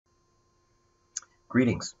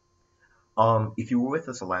Greetings. If you were with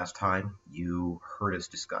us the last time, you heard us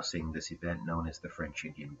discussing this event known as the French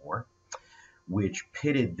Indian War, which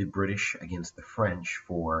pitted the British against the French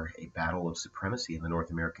for a battle of supremacy in the North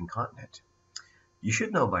American continent. You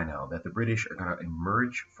should know by now that the British are going to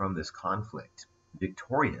emerge from this conflict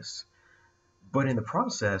victorious, but in the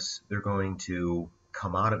process, they're going to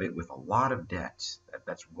come out of it with a lot of debt.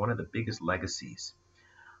 That's one of the biggest legacies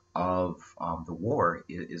of the war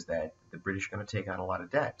is that the British are going to take on a lot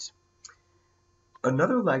of debt.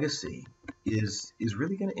 Another legacy is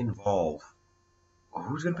really going to involve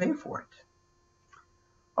who's going to pay for it.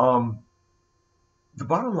 Um, the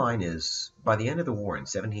bottom line is, by the end of the war in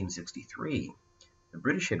 1763, the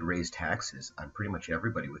British had raised taxes on pretty much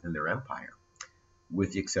everybody within their empire,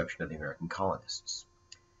 with the exception of the American colonists.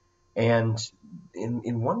 And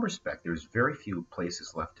in one respect, there's very few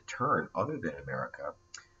places left to turn other than America.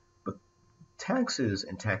 But taxes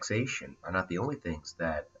and taxation are not the only things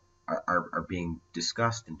that are being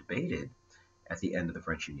discussed and debated at the end of the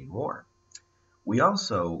French Indian War. We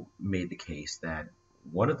also made the case that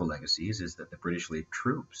one of the legacies is that the British laid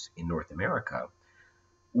troops in North America,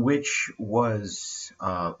 which was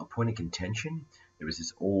a point of contention. There was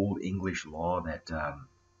this old English law that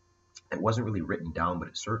wasn't really written down, but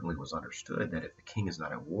it certainly was understood that if the king is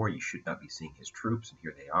not at war, you should not be seeing his troops, and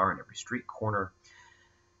here they are in every street corner.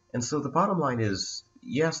 And so the bottom line is,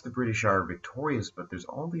 yes, the British are victorious, but there's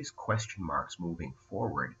all these question marks moving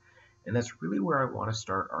forward, and that's really where I want to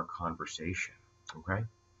start our conversation. Okay?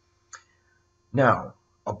 Now,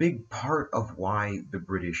 a big part of why the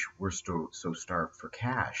British were so starved for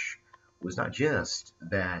cash was not just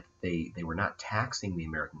that they were not taxing the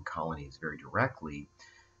American colonies very directly,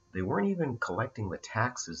 they weren't even collecting the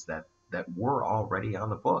taxes that were already on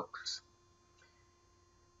the books.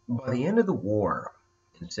 By the end of the war,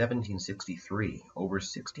 in 1763, over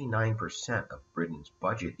 69% of Britain's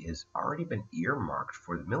budget has already been earmarked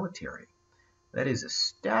for the military. That is a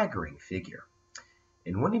staggering figure.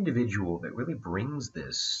 And one individual that really brings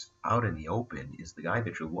this out in the open is the guy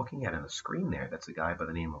that you're looking at on the screen there. That's a guy by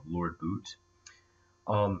the name of Lord Bute.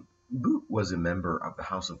 Bute was a member of the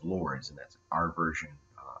House of Lords, and that's our version.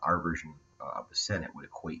 Our version of the Senate would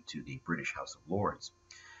equate to the British House of Lords.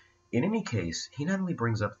 In any case, he not only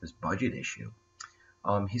brings up this budget issue,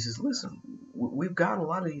 he says, listen, we've got a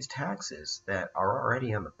lot of these taxes that are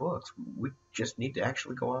already on the books. We just need to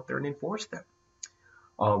actually go out there and enforce them.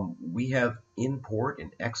 We have import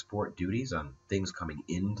and export duties on things coming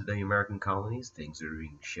into the American colonies, things that are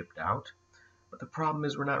being shipped out. But the problem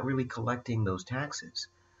is we're not really collecting those taxes.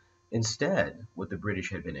 Instead, what the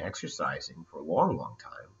British had been exercising for a long, long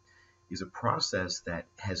time is a process that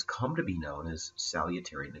has come to be known as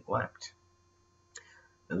salutary neglect.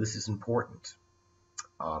 Now, this is important.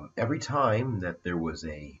 Every time that there was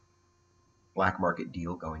a black market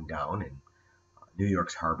deal going down in New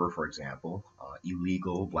York's harbor, for example,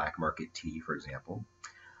 illegal black market tea, for example,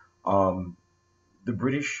 um, the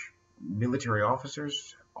British military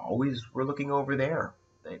officers always were looking over there.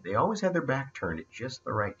 They always had their back turned at just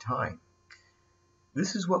the right time.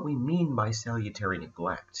 This is what we mean by salutary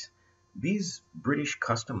neglect. These British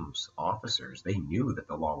customs officers, they knew that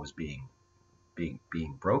the law was being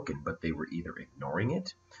broken, but they were either ignoring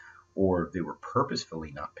it or they were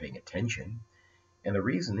purposefully not paying attention. And the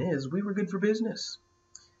reason is we were good for business.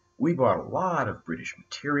 We bought a lot of British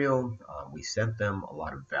material. We sent them a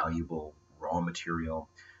lot of valuable raw material.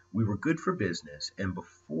 We were good for business. And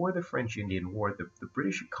before the French Indian War, the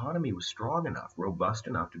British economy was strong enough, robust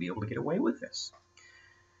enough to be able to get away with this.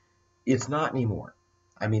 It's not anymore.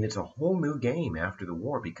 I mean, it's a whole new game after the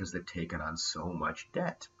war because they've taken on so much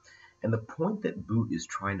debt. And the point that Bute is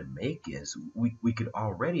trying to make is we could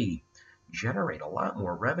already generate a lot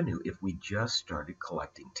more revenue if we just started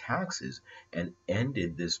collecting taxes and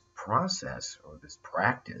ended this process or this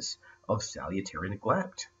practice of salutary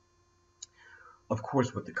neglect. Of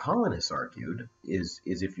course, what the colonists argued is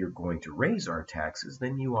if you're going to raise our taxes,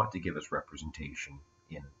 then you ought to give us representation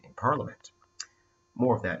in Parliament.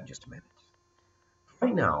 More of that in just a minute.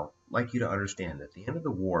 Right now, I'd like you to understand that the end of the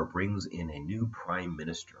war brings in a new prime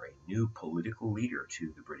minister, a new political leader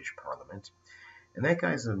to the British Parliament, and that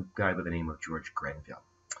guy's a guy by the name of George Grenville.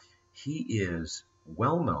 He is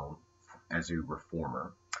well known as a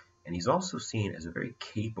reformer, and he's also seen as a very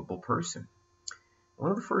capable person. One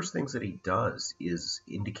of the first things that he does is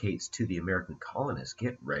indicates to the American colonists,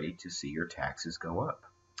 get ready to see your taxes go up.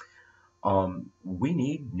 We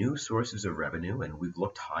need new sources of revenue, and we've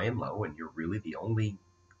looked high and low, and you're really the only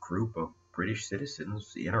group of British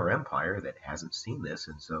citizens in our empire that hasn't seen this,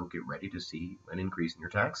 and so get ready to see an increase in your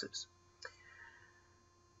taxes.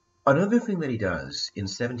 Another thing that he does in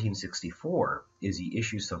 1764 is he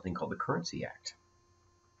issues something called the Currency Act.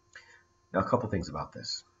 Now, a couple things about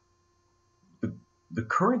this. The, the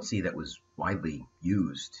currency that was widely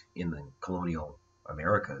used in the colonial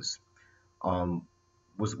Americas um,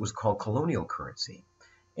 was called colonial currency,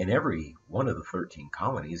 and every one of the 13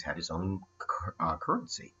 colonies had its own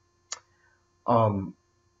currency. Um,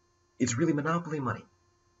 it's really monopoly money.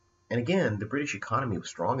 And again, the British economy was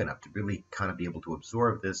strong enough to really kind of be able to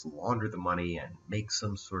absorb this, launder the money, and make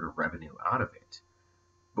some sort of revenue out of it.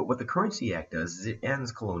 But what the Currency Act does is it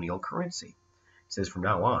ends colonial currency. It says from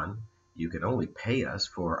now on, you can only pay us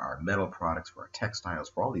for our metal products, for our textiles,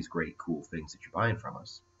 for all these great, cool things that you're buying from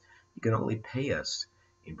us. You can only pay us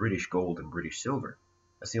in British gold and British silver.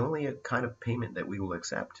 That's the only kind of payment that we will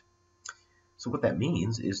accept. So what that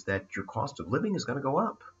means is that your cost of living is going to go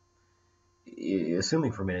up.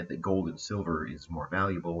 Assuming for a minute that gold and silver is more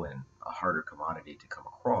valuable and a harder commodity to come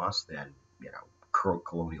across than,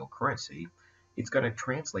 colonial currency, it's going to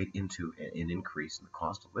translate into an increase in the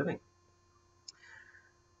cost of living.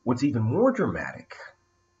 What's even more dramatic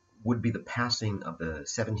would be the passing of the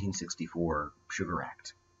 1764 Sugar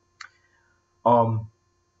Act.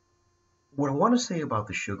 What I want to say about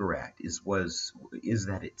the Sugar Act is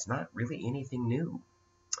that it's not really anything new.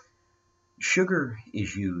 Sugar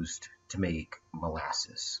is used to make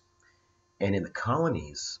molasses, and in the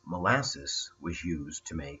colonies, molasses was used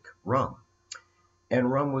to make rum. And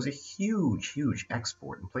rum was a huge, huge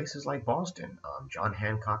export in places like Boston. John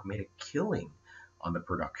Hancock made a killing on the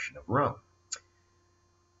production of rum.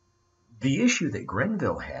 The issue that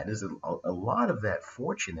Grenville had is a lot of that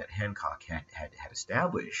fortune that Hancock had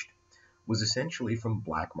established was essentially from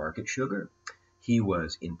black market sugar. He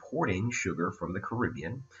was importing sugar from the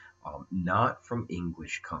Caribbean, not from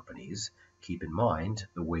English companies. Keep in mind,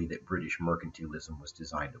 the way that British mercantilism was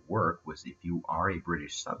designed to work was if you are a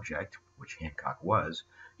British subject, which Hancock was,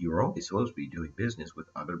 you were only supposed to be doing business with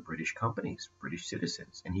other British companies, British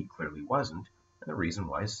citizens, and he clearly wasn't. And the reason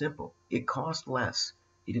why is simple. It cost less.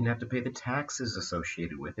 He didn't have to pay the taxes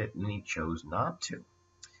associated with it, and he chose not to.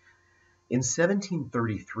 In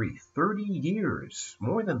 1733, 30 years,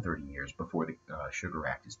 more than 30 years before the Sugar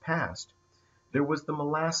Act is passed, there was the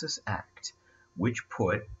Molasses Act, which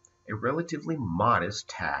put a relatively modest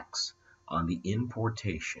tax on the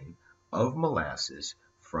importation of molasses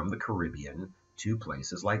from the Caribbean to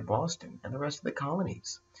places like Boston and the rest of the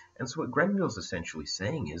colonies. And so what Grenville's essentially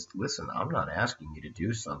saying is, listen, I'm not asking you to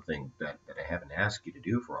do something that I haven't asked you to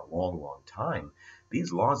do for a long, long time.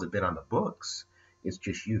 These laws have been on the books. It's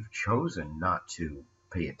just you've chosen not to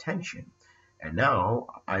pay attention. And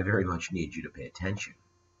now I very much need you to pay attention.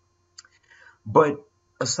 But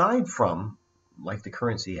aside from, like the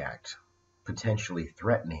Currency Act, potentially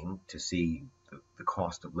threatening to see the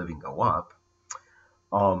cost of living go up,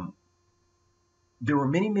 there were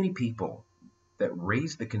many, many people that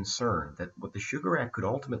raised the concern that what the Sugar Act could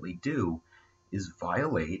ultimately do is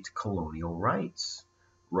violate colonial rights,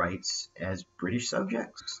 rights as British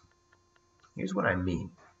subjects. Here's what I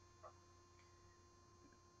mean.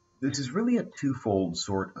 This is really a twofold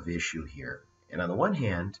sort of issue here. And on the one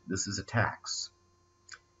hand, this is a tax.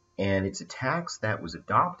 And it's a tax that was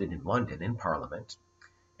adopted in London in Parliament.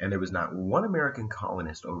 And there was not one American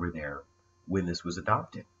colonist over there when this was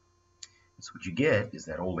adopted. And so what you get is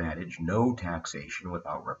that old adage, no taxation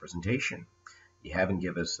without representation. You haven't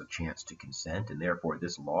given us a chance to consent, and therefore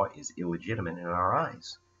this law is illegitimate in our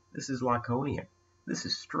eyes. This is Laconian. This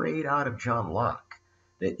is straight out of John Locke,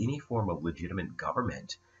 that any form of legitimate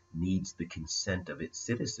government needs the consent of its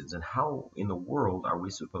citizens. And how in the world are we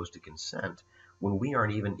supposed to consent when we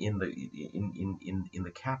aren't even in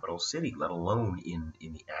the capital city, let alone in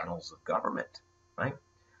the annals of government, right?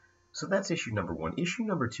 So that's issue number one. Issue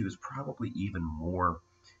number two is probably even more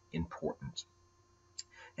important.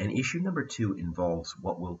 And issue number two involves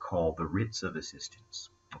what we'll call the writs of assistance,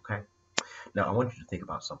 okay? Now, I want you to think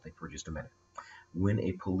about something for just a minute. When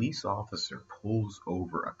a police officer pulls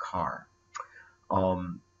over a car,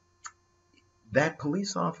 that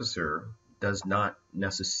police officer does not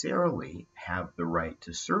necessarily have the right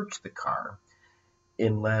to search the car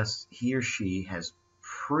unless he or she has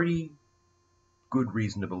pretty good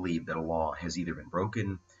reason to believe that a law has either been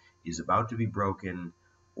broken, is about to be broken,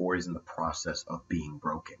 or is in the process of being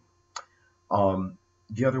broken.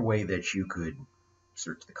 The other way that you could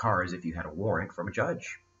search the car is if you had a warrant from a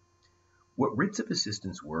judge. What writs of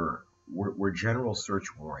assistance were general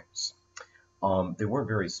search warrants. They weren't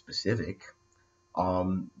very specific.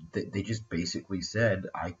 They just basically said,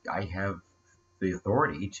 I have the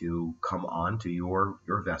authority to come onto your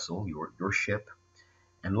vessel, your ship,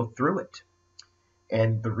 and look through it.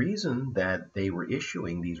 And the reason that they were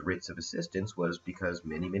issuing these writs of assistance was because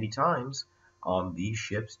many, many times these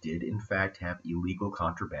ships did, in fact, have illegal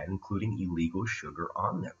contraband, including illegal sugar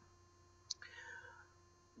on them.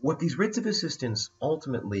 What these writs of assistance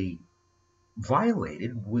ultimately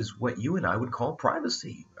violated was what you and I would call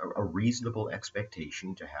privacy, a reasonable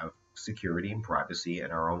expectation to have security and privacy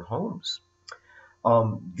in our own homes.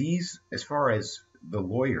 These, as far as the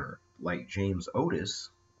lawyer like James Otis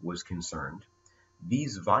was concerned,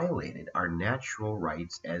 these violated our natural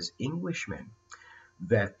rights as Englishmen.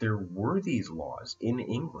 That there were these laws in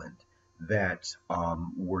England that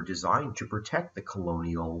were designed to protect the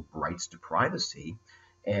colonial rights to privacy.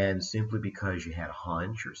 And simply because you had a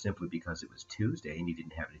hunch or simply because it was Tuesday and you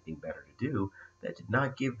didn't have anything better to do, that did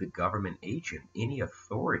not give the government agent any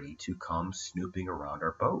authority to come snooping around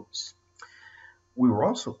our boats. We were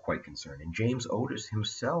also quite concerned, and James Otis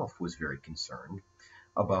himself was very concerned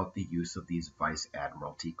about the use of these vice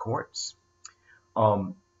admiralty courts.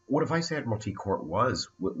 Um, what a vice admiralty court was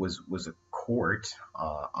a court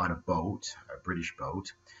on a boat, a British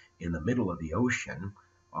boat, in the middle of the ocean,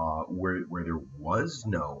 where there was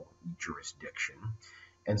no jurisdiction,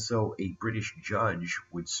 and so a British judge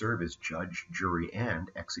would serve as judge, jury,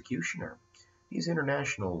 and executioner. These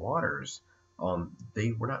international waters,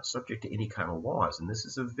 they were not subject to any kind of laws, and this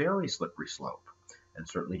is a very slippery slope. And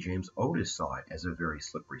certainly James Otis saw it as a very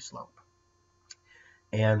slippery slope.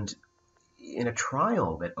 And in a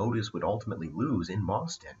trial that Otis would ultimately lose in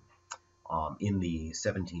Boston in the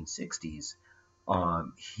 1760s,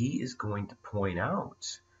 he is going to point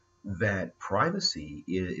out that privacy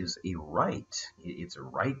is a right. It's a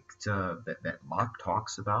right that Locke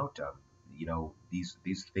talks about.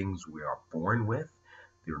 These things we are born with.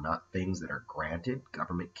 They're not things that are granted.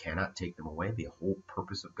 Government cannot take them away. The whole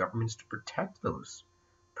purpose of government is to protect those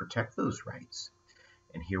rights.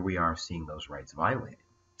 And here we are seeing those rights violated.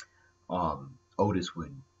 Otis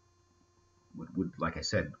would, like I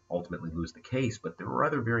said, ultimately lose the case, but there were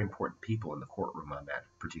other very important people in the courtroom on that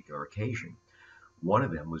particular occasion. One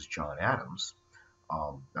of them was John Adams,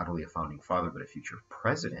 not only a founding father, but a future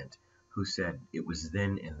president, who said it was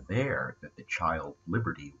then and there that the child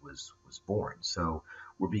liberty was born. So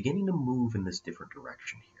we're beginning to move in this different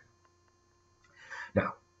direction here.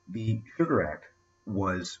 Now, the Sugar Act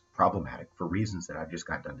was problematic for reasons that I've just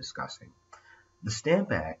got done discussing. The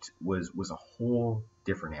Stamp Act was a whole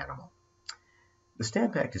different animal. The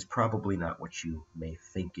Stamp Act is probably not what you may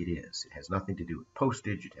think it is. It has nothing to do with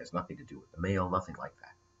postage. It has nothing to do with the mail, nothing like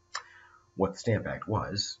that. What the Stamp Act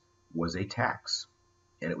was a tax.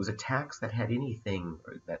 And it was a tax that had anything,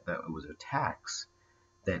 that was a tax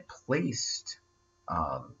that placed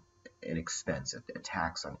an expense, a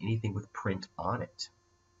tax on anything with print on it.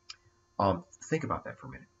 Think about that for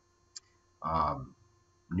a minute.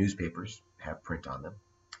 Newspapers have print on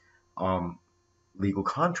them. Legal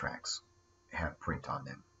contracts have print on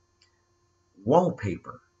them.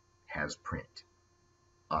 Wallpaper has print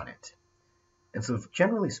on it. And so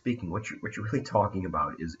generally speaking, what you're really talking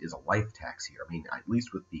about is a life tax here. I mean, at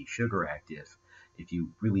least with the Sugar Act, if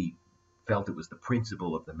you really felt it was the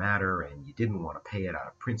principle of the matter and you didn't want to pay it out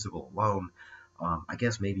of principle alone, I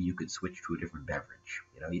guess maybe you could switch to a different beverage.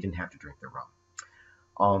 You didn't have to drink the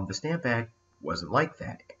rum. The Stamp Act wasn't like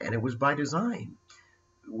that, and it was by design.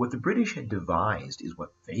 What the British had devised is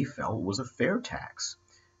what they felt was a fair tax.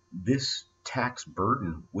 This tax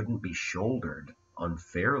burden wouldn't be shouldered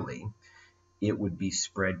unfairly. It would be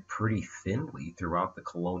spread pretty thinly throughout the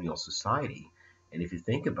colonial society. And if you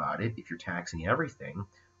think about it, if you're taxing everything,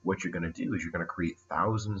 what you're going to do is you're going to create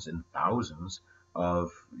thousands and thousands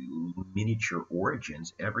of miniature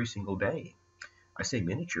origins every single day. I say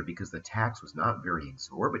miniature because the tax was not very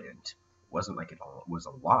exorbitant. It wasn't like it was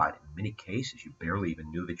a lot. In many cases, you barely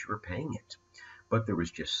even knew that you were paying it. But there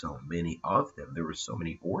was just so many of them. There were so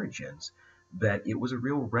many origins that it was a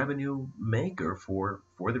real revenue maker for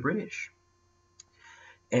the British.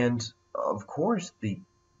 And of course, the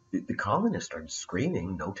colonists started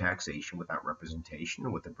screaming, no taxation without representation.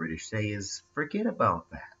 And what the British say is, forget about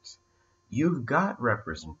that. You've got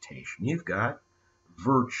representation. You've got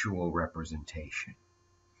virtual representation.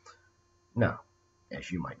 Now, as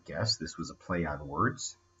you might guess, this was a play on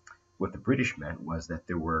words. What the British meant was that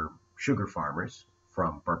there were sugar farmers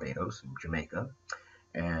from Barbados and Jamaica,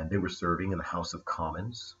 and they were serving in the House of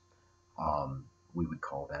Commons. We would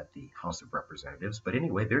call that the House of Representatives. But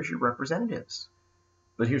anyway, there's your representatives.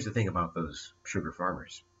 But here's the thing about those sugar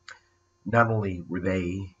farmers. Not only were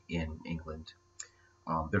they in England,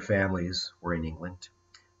 their families were in England,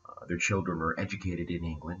 their children were educated in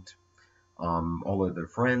England, all of their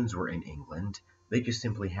friends were in England, They just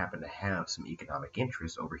simply happened to have some economic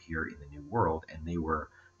interests over here in the New World, and they were,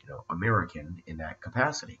 American in that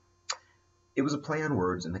capacity. It was a play on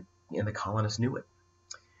words, and the colonists knew it.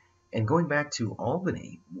 And going back to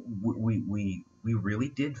Albany, we really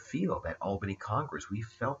did feel that Albany Congress. We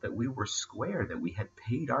felt that we were square, that we had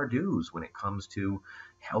paid our dues when it comes to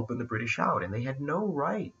helping the British out, and they had no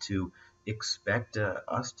right to expect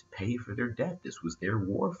us to pay for their debt. This was their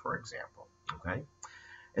war, for example. Okay,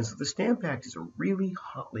 and so the Stamp Act is a really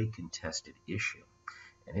hotly contested issue,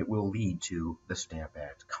 and it will lead to the Stamp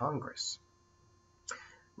Act Congress.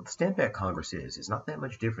 What the Stamp Act Congress is not that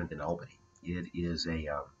much different than Albany. It is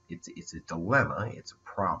it's a dilemma. It's a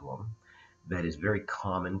problem that is very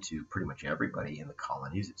common to pretty much everybody in the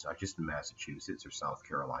colonies. It's not just in Massachusetts or South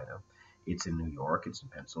Carolina. It's in New York. It's in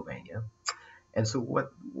Pennsylvania. And so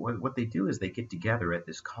what they do is they get together at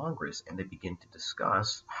this Congress and they begin to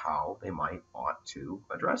discuss how they might ought to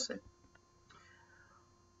address it.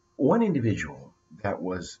 One individual that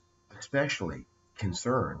was especially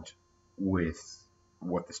concerned with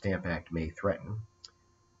what the Stamp Act may threaten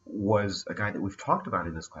was a guy that we've talked about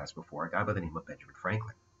in this class before, a guy by the name of Benjamin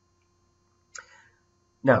Franklin.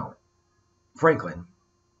 Now, Franklin,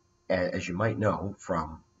 as you might know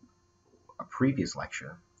from a previous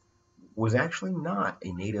lecture, was actually not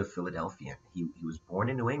a native Philadelphian. He was born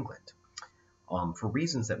in New England. For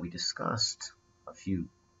reasons that we discussed a few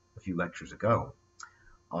lectures ago,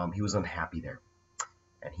 he was unhappy there,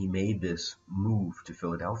 and he made this move to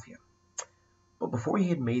Philadelphia. But before he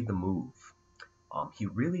had made the move, he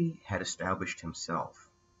really had established himself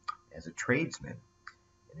as a tradesman,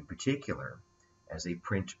 and in particular, as a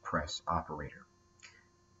print press operator.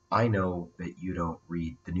 I know that you don't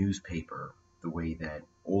read the newspaper the way that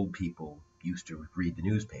old people used to read the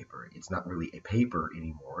newspaper. It's not really a paper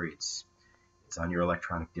anymore. It's on your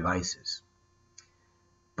electronic devices.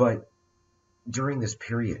 But during this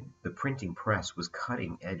period, the printing press was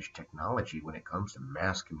cutting-edge technology when it comes to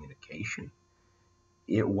mass communication.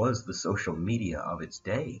 It was the social media of its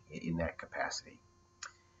day in that capacity.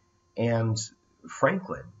 And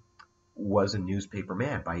Franklin was a newspaper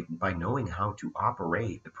man. By knowing how to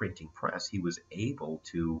operate the printing press, he was able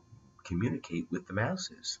to communicate with the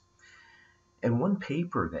masses. And one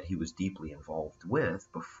paper that he was deeply involved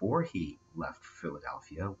with before he left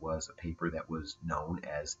Philadelphia was a paper that was known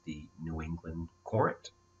as the New England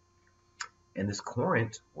Courant. And this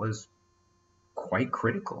Courant was quite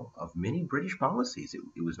critical of many British policies.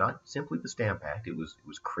 It was not simply the Stamp Act, it was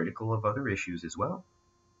critical of other issues as well.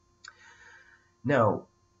 Now,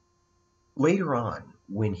 later on,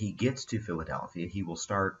 when he gets to Philadelphia, he will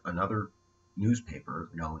start another newspaper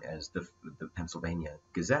known as the Pennsylvania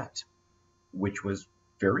Gazette, which was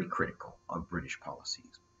very critical of British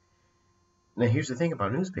policies. Now, here's the thing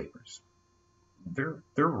about newspapers. They're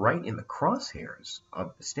right in the crosshairs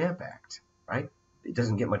of the Stamp Act, right? It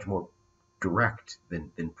doesn't get much more direct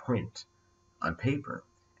than print on paper,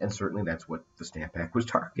 and certainly that's what the Stamp Act was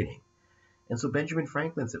targeting. And so Benjamin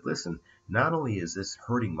Franklin said, listen, not only is this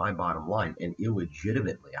hurting my bottom line, and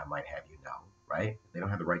illegitimately, I might have you know, right? They don't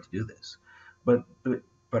have the right to do this.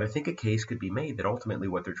 But I think a case could be made that ultimately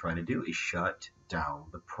what they're trying to do is shut down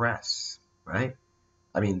the press, right?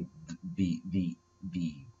 I mean, the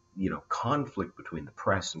conflict between the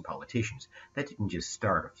press and politicians, that didn't just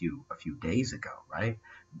start a few days ago, right?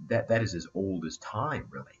 That is as old as time,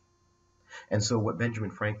 really. And so what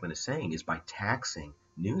Benjamin Franklin is saying is by taxing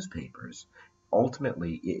newspapers,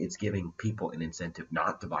 ultimately it's giving people an incentive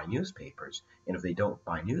not to buy newspapers. And if they don't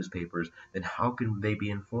buy newspapers, then how can they be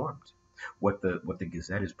informed? What the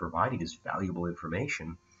Gazette is providing is valuable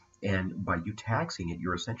information, and by you taxing it,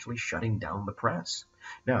 you're essentially shutting down the press.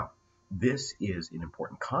 Now, this is an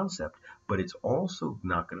important concept, but it's also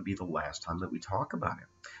not going to be the last time that we talk about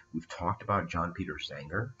it. We've talked about John Peter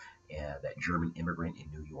Sanger, that German immigrant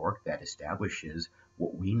in New York that establishes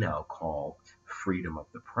what we now call freedom of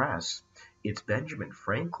the press. It's Benjamin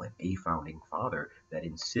Franklin, a founding father, that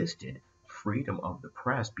insisted freedom of the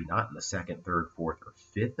press be not in the Second, Third, Fourth, or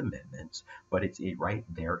Fifth Amendments, but it's right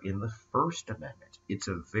there in the First Amendment. It's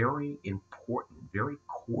a very important, very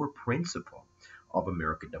core principle of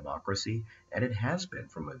American democracy, and it has been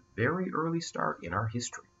from a very early start in our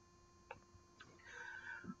history.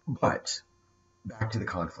 But back to the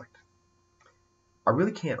conflict. I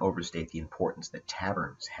really can't overstate the importance that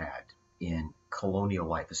taverns had in colonial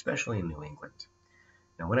life, especially in New England.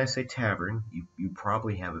 Now, when I say tavern, you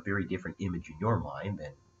probably have a very different image in your mind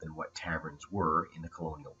than what taverns were in the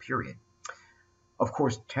colonial period. Of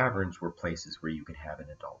course, taverns were places where you could have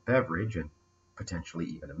an adult beverage and potentially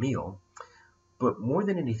even a meal. But more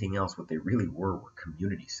than anything else, what they really were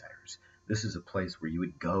community centers. This is a place where you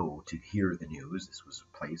would go to hear the news. This was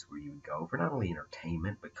a place where you would go for not only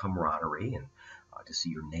entertainment, but camaraderie and to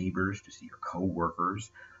see your neighbors, to see your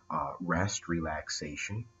coworkers, rest,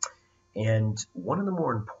 relaxation. And one of the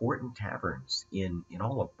more important taverns in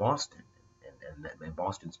all of Boston, and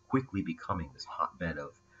Boston's quickly becoming this hotbed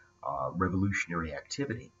of revolutionary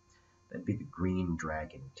activity, that'd be the Green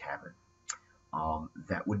Dragon Tavern.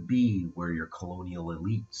 That would be where your colonial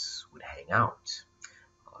elites would hang out.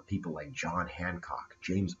 People like John Hancock,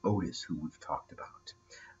 James Otis, who we've talked about.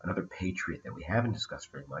 Another patriot that we haven't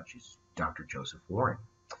discussed very much is Dr. Joseph Warren.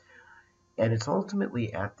 And it's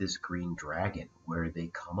ultimately at this Green Dragon where they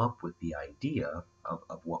come up with the idea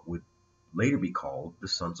of what would later be called the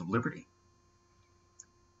Sons of Liberty.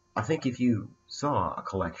 I think if you saw a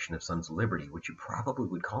collection of Sons of Liberty, what you probably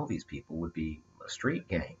would call these people would be a street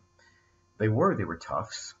gang. They were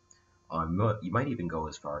toughs. You might even go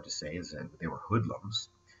as far to say as they were hoodlums.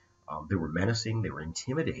 They were menacing, they were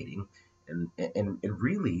intimidating, and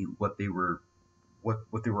really what they were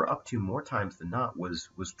up to more times than not was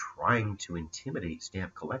trying to intimidate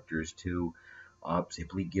stamp collectors to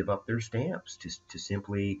simply give up their stamps, to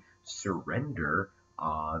simply surrender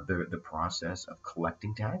the process of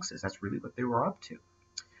collecting taxes. That's really what they were up to.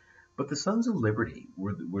 But the Sons of Liberty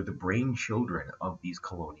were the brain children of these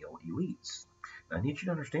colonial elites. Now, I need you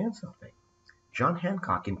to understand something. John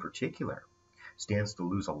Hancock, in particular, stands to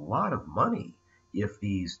lose a lot of money if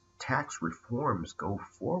these tax reforms go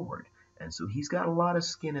forward. And so he's got a lot of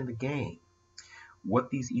skin in the game. What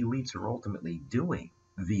these elites are ultimately doing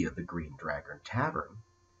via the Green Dragon Tavern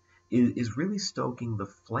is really stoking the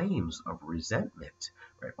flames of resentment.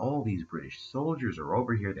 Right? All these British soldiers are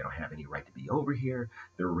over here. They don't have any right to be over here.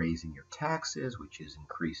 They're raising your taxes, which is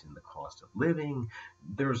increasing the cost of living.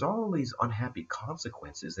 There's all these unhappy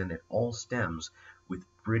consequences, and it all stems with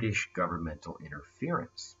British governmental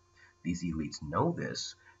interference. These elites know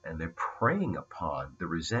this, and they're preying upon the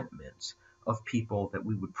resentments of people that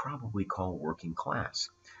we would probably call working class.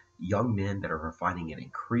 Young men that are finding it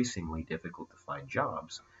increasingly difficult to find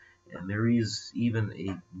jobs. And there is even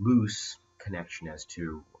a loose connection as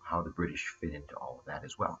to how the British fit into all of that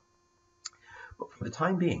as well. But for the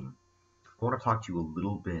time being, I want to talk to you a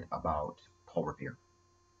little bit about Paul Revere.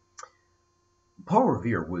 Paul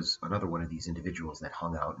Revere was another one of these individuals that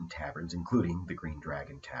hung out in taverns, including the Green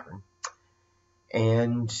Dragon Tavern.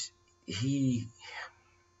 And he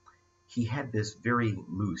had this very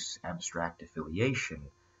loose, abstract affiliation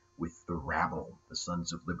with the rabble, the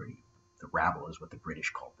Sons of Liberty. The rabble is what the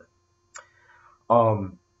British called them.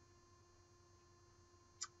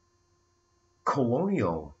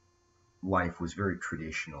 Colonial life was very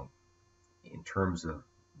traditional in terms of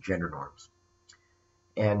gender norms.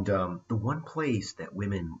 And the one place that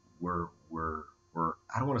women were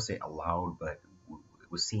I don't want to say allowed, but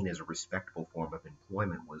was seen as a respectable form of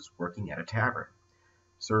employment was working at a tavern,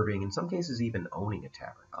 serving, in some cases even owning a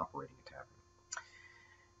tavern, operating a tavern.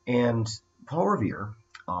 And Paul Revere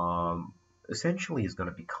essentially is going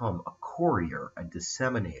to become a courier, a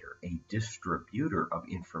disseminator, a distributor of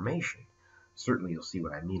information. Certainly you'll see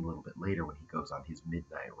what I mean a little bit later when he goes on his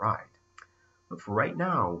midnight ride. But for right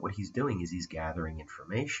now, what he's doing is he's gathering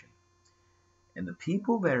information. And the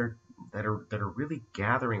people that are really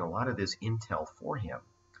gathering a lot of this intel for him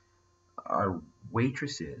are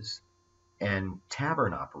waitresses and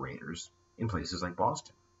tavern operators in places like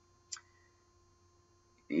Boston.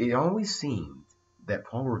 It always seemed that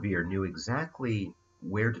Paul Revere knew exactly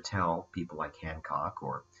where to tell people like Hancock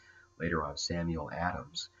or later on Samuel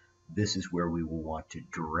Adams, this is where we will want to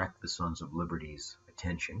direct the Sons of Liberty's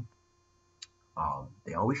attention.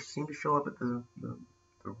 They always seem to show up at the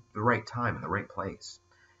right time in the right place.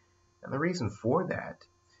 And the reason for that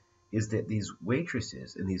is that these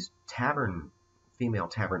waitresses and these female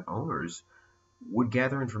tavern owners would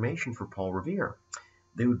gather information for Paul Revere.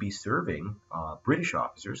 They would be serving British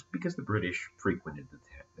officers, because the British frequented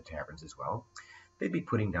the taverns as well. They'd be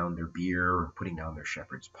putting down their beer, putting down their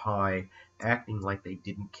shepherd's pie, acting like they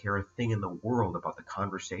didn't care a thing in the world about the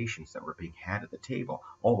conversations that were being had at the table.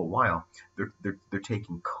 All the while, they're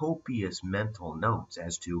taking copious mental notes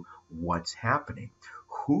as to what's happening,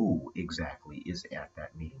 who exactly is at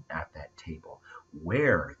that meeting, at that table,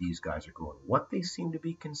 where these guys are going, what they seem to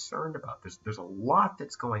be concerned about. There's a lot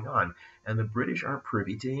that's going on, and the British aren't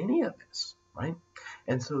privy to any of this. Right?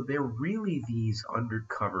 And so they're really these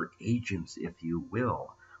undercover agents, if you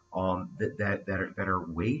will, that are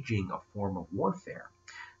waging a form of warfare.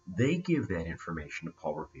 They give that information to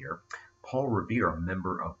Paul Revere. Paul Revere, a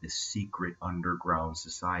member of this secret underground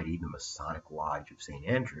society, the Masonic Lodge of St.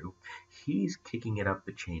 Andrew, he's kicking it up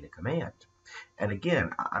the chain of command. And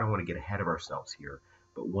again, I don't want to get ahead of ourselves here,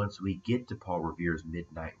 But once we get to Paul Revere's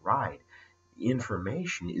Midnight Ride,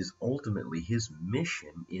 information is ultimately his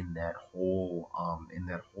mission in that whole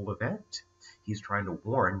event. He's trying to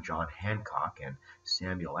warn John Hancock and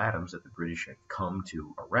Samuel Adams that the British had come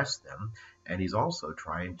to arrest them, and he's also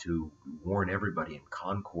trying to warn everybody in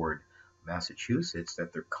Concord, Massachusetts,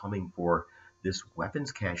 that they're coming for this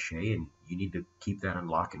weapons cache, and you need to keep that on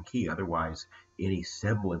lock and key. Otherwise, any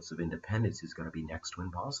semblance of independence is going to be next to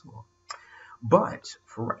impossible. But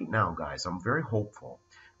for right now, guys, I'm very hopeful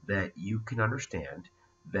that you can understand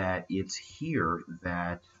that it's here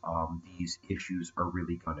that these issues are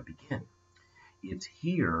really going to begin. It's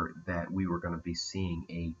here that we were going to be seeing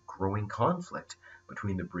a growing conflict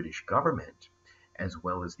between the British government as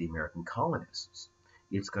well as the American colonists.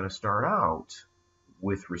 It's going to start out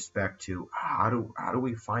with respect to how do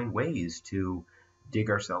we find ways to dig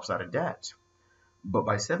ourselves out of debt. But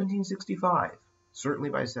by 1765, certainly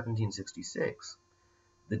by 1766,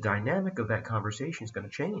 the dynamic of that conversation is going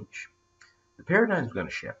to change. The paradigm is going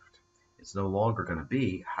to shift. It's no longer going to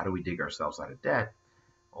be how do we dig ourselves out of debt.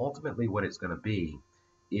 Ultimately, what it's going to be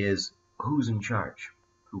is who's in charge,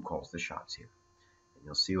 who calls the shots here. And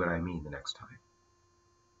you'll see what I mean the next time.